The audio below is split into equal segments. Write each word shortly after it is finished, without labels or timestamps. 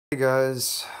Hey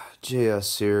guys,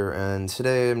 JS here, and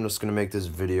today I'm just gonna make this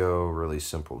video really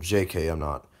simple. JK, I'm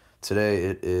not. Today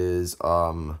it is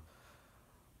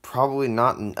probably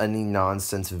not any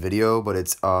nonsense video, but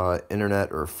it's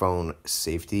internet or phone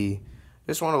safety.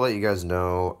 Just want to let you guys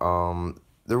know,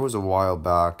 there was a while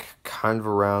back, kind of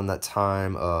around that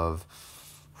time of,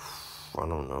 I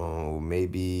don't know,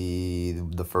 maybe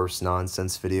the first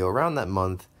nonsense video, around that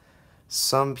month.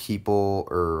 Some people,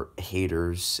 or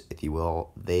haters, if you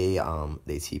will, they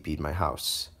TP'd my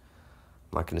house.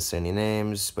 I'm not gonna say any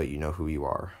names, but you know who you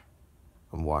are.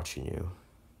 I'm watching you.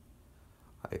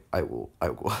 I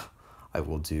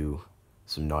will do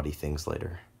some naughty things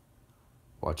later.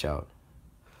 Watch out.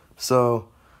 So,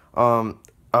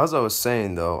 as I was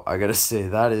saying though, I gotta say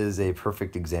that is a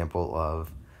perfect example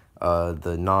of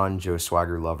the non-Joe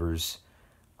Swagger lovers.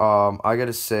 I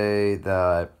gotta say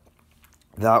that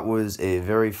was a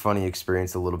very funny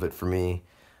experience a little bit for me.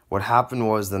 What happened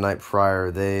was the night prior,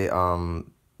 they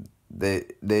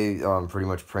pretty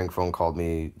much prank phone called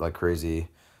me like crazy,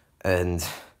 and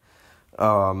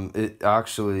it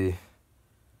actually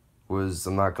was,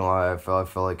 I'm not gonna lie, I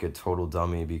felt like a total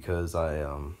dummy because I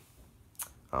don't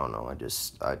know, I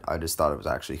just thought it was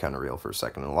actually kind of real for a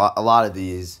second. And a lot of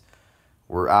these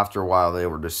were, after a while, they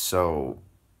were just so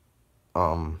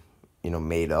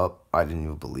made up. I didn't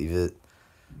even believe it.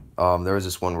 There was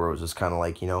this one where it was just kind of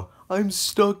like, I'm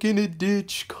stuck in a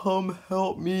ditch, come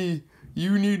help me.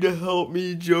 You need to help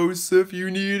me, Joseph,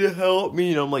 you need to help me.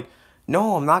 And I'm like,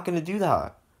 no, I'm not going to do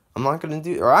that. I'm not going to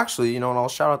do, or actually, and I'll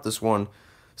shout out this one.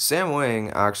 Sam Wang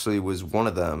actually was one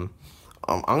of them.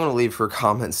 I'm going to leave her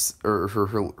comments, or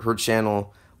her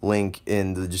channel link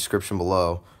in the description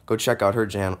below. Go check out her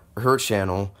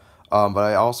channel. But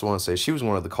I also want to say she was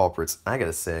one of the culprits. I got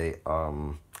to say,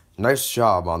 nice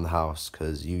job on the house,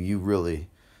 because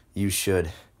you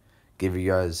should give you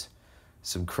guys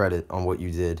some credit on what you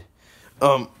did.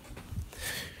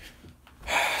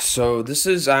 So this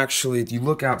is actually, if you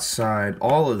look outside,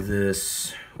 all of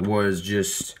this was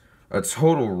just a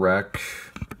total wreck.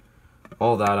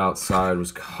 All that outside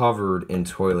was covered in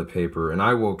toilet paper, and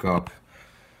I woke up,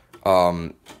 I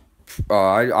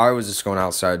was just going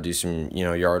outside to do some,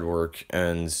 yard work,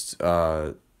 and,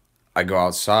 I go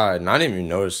outside, and I didn't even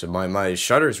notice it. My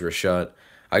shutters were shut.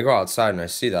 I go outside, and I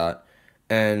see that.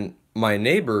 And my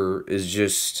neighbor is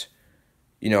just,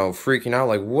 freaking out,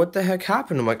 like, what the heck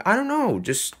happened? I'm like, I don't know.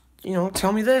 Just,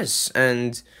 tell me this.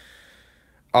 And,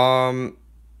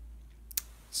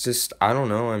 it's just, I don't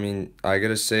know. I mean, I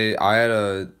gotta say,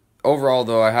 overall,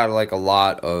 though, I had, like, a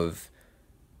lot of,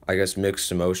 I guess, mixed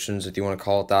emotions, if you want to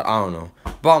call it that. I don't know.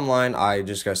 Bottom line, I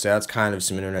just gotta say, that's kind of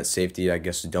some internet safety. I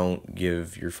guess don't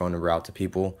give your phone number out to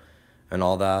people and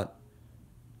all that.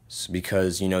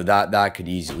 Because, that could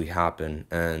easily happen.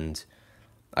 And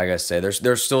I gotta say,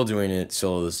 they're still doing it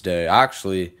still to this day.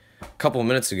 Actually, a couple of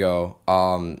minutes ago,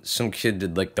 some kid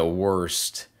did, like, the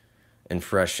worst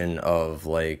impression of,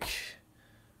 like,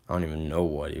 I don't even know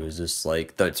what. He was just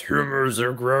like, the tumors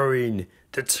are growing.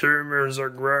 The tumors are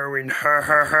growing. Ha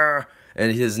ha ha.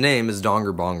 And his name is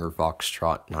Donger Bonger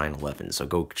Foxtrot 911. So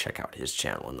go check out his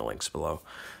channel in the links below.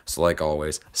 So like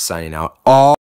always, signing out.